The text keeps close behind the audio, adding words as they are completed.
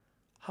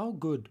How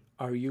good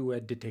are you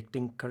at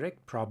detecting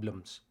correct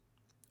problems?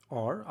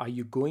 Or are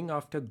you going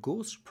after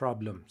ghost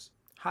problems?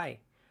 Hi,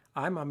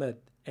 I'm Amit,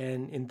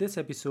 and in this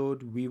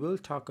episode, we will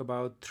talk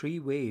about three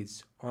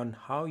ways on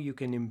how you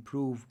can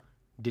improve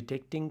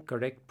detecting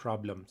correct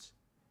problems.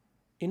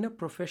 In a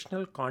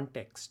professional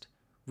context,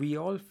 we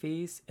all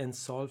face and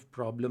solve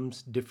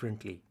problems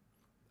differently.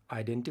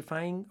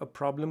 Identifying a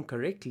problem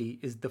correctly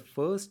is the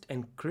first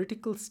and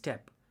critical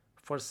step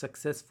for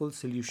successful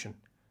solution.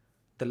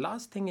 The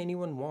last thing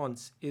anyone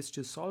wants is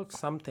to solve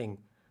something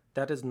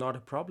that is not a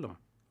problem.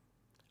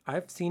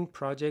 I've seen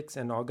projects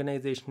and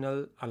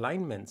organizational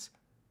alignments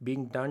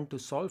being done to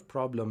solve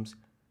problems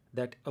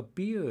that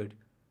appeared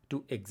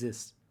to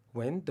exist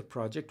when the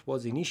project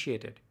was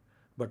initiated.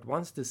 But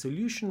once the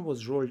solution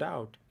was rolled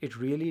out, it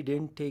really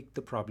didn't take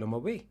the problem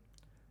away.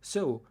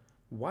 So,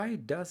 why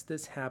does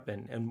this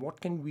happen and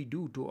what can we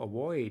do to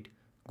avoid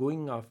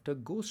going after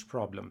ghost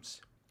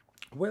problems?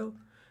 Well,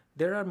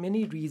 there are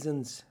many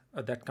reasons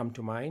that come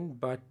to mind,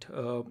 but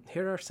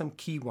here are some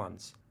key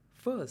ones.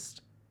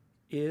 First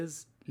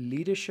is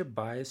leadership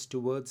bias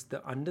towards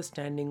the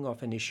understanding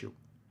of an issue.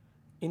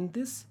 In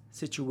this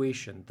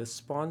situation, the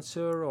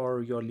sponsor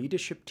or your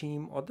leadership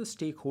team or the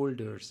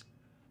stakeholders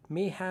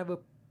may have a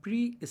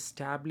pre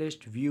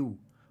established view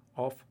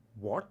of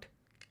what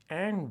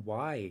and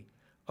why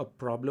a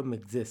problem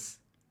exists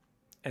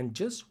and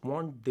just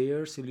want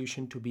their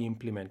solution to be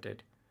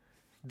implemented.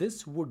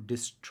 This would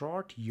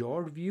distort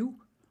your view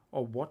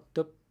of what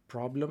the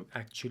problem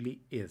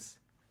actually is.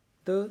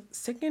 The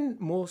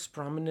second most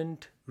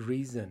prominent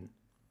reason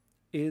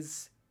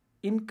is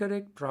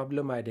incorrect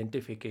problem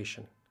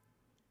identification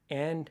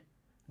and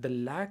the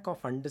lack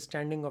of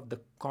understanding of the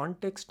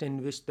context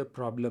in which the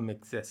problem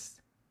exists.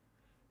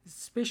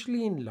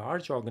 Especially in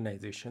large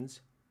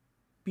organizations,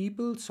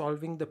 people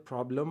solving the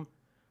problem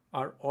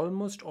are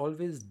almost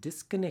always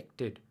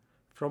disconnected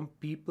from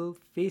people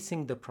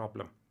facing the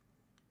problem.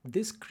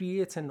 This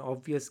creates an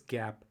obvious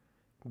gap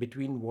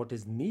between what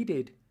is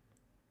needed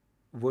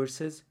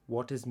versus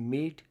what is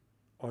made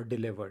or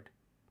delivered.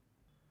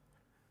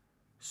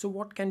 So,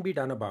 what can be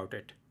done about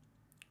it?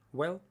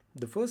 Well,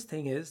 the first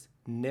thing is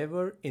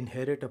never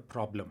inherit a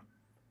problem,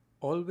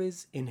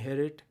 always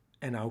inherit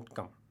an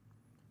outcome.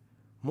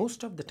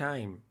 Most of the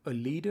time, a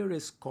leader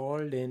is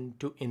called in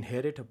to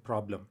inherit a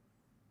problem.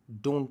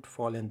 Don't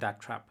fall in that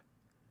trap.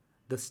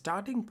 The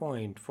starting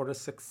point for a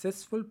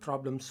successful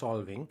problem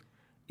solving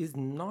is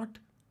not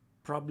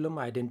problem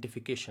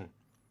identification,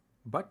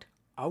 but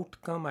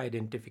outcome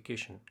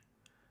identification.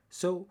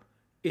 So,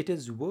 it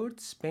is worth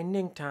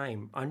spending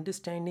time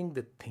understanding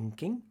the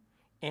thinking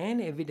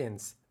and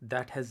evidence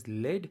that has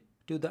led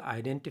to the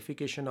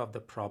identification of the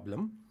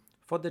problem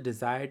for the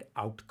desired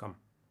outcome.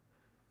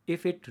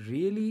 If it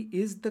really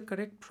is the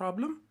correct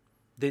problem,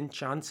 then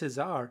chances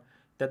are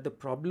that the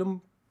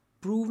problem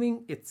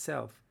proving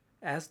itself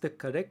as the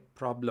correct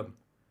problem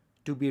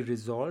to be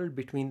resolved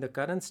between the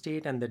current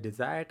state and the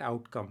desired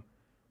outcome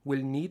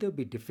will neither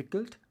be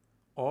difficult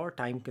or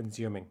time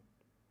consuming.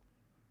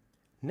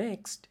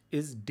 Next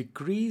is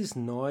decrease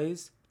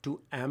noise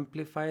to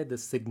amplify the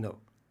signal.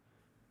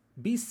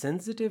 Be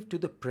sensitive to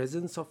the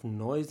presence of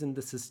noise in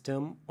the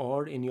system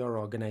or in your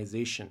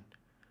organization.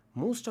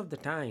 Most of the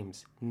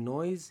times,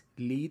 noise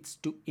leads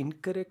to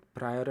incorrect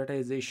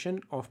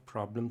prioritization of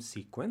problem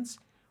sequence,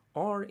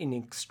 or in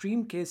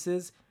extreme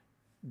cases,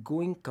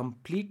 going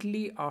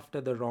completely after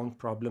the wrong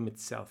problem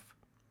itself.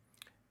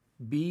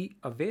 Be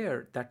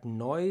aware that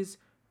noise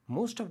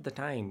most of the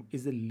time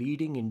is a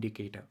leading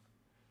indicator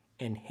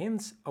and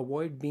hence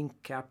avoid being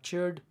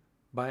captured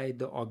by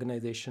the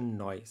organization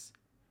noise.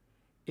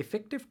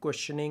 Effective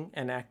questioning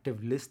and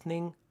active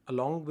listening,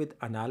 along with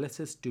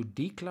analysis to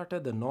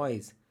declutter the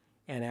noise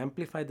and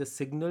amplify the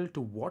signal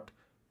to what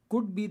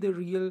could be the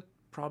real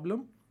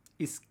problem,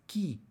 is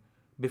key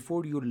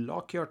before you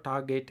lock your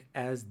target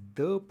as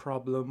the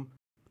problem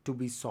to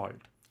be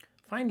solved.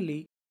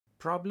 Finally,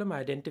 problem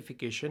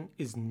identification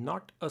is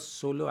not a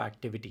solo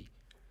activity.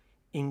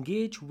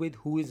 Engage with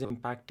who is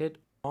impacted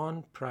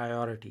on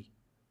priority.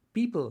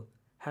 People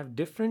have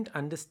different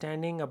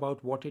understanding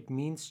about what it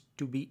means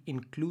to be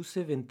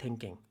inclusive in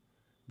thinking.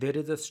 There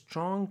is a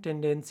strong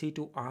tendency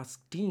to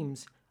ask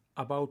teams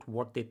about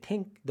what they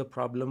think the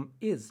problem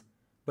is,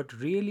 but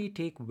really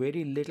take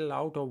very little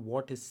out of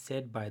what is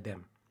said by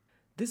them.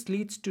 This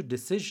leads to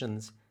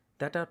decisions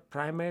that are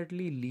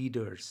primarily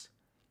leaders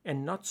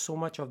and not so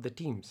much of the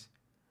teams.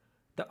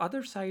 The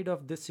other side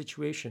of this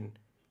situation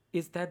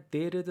is that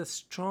there is a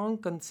strong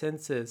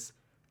consensus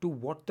to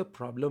what the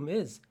problem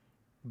is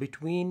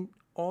between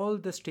all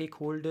the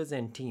stakeholders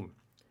and team.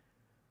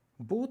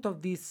 Both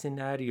of these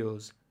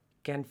scenarios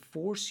can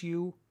force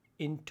you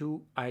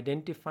into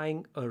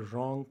identifying a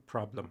wrong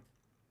problem.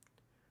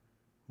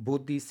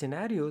 Both these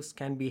scenarios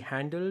can be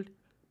handled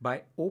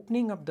by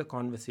opening up the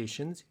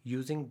conversations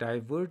using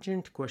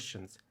divergent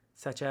questions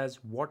such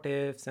as what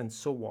ifs and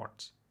so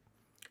whats.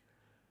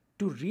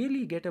 To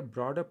really get a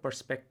broader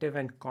perspective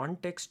and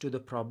context to the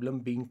problem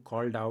being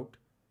called out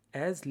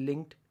as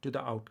linked to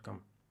the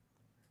outcome.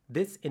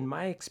 This, in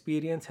my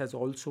experience, has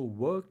also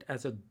worked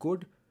as a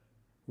good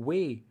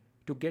way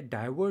to get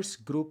diverse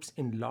groups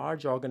in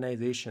large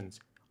organizations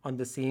on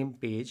the same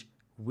page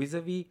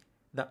vis-a-vis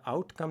the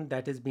outcome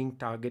that is being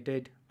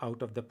targeted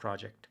out of the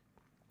project.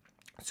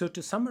 So,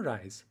 to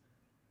summarize,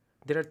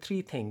 there are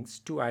three things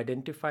to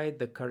identify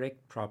the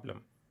correct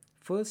problem.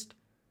 First,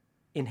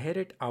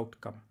 inherit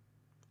outcome.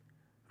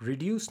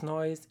 Reduce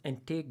noise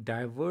and take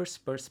diverse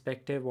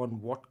perspective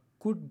on what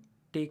could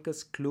take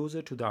us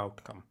closer to the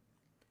outcome,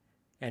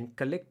 and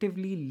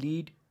collectively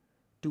lead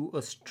to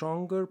a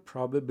stronger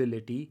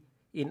probability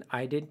in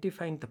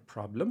identifying the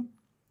problem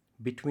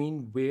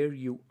between where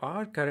you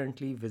are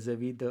currently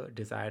vis-a-vis the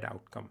desired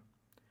outcome.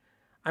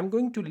 I'm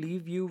going to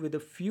leave you with a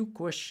few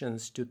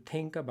questions to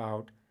think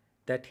about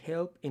that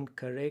help in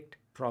correct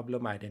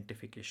problem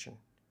identification.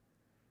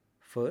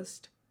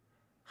 First,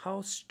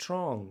 how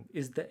strong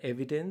is the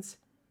evidence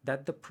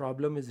that the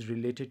problem is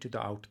related to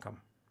the outcome?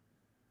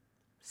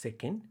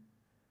 Second,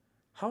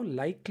 how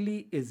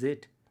likely is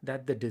it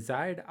that the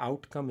desired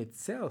outcome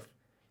itself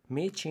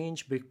may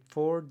change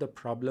before the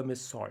problem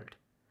is solved?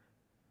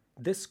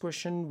 This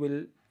question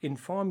will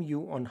inform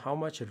you on how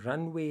much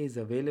runway is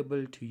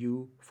available to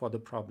you for the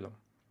problem.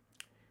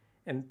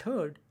 And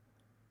third,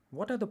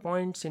 what are the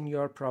points in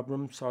your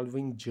problem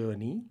solving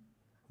journey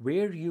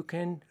where you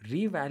can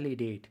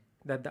revalidate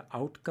that the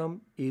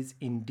outcome is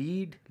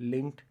indeed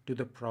linked to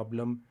the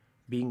problem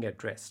being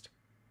addressed?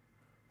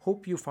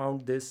 Hope you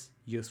found this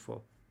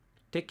useful.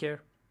 Take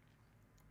care.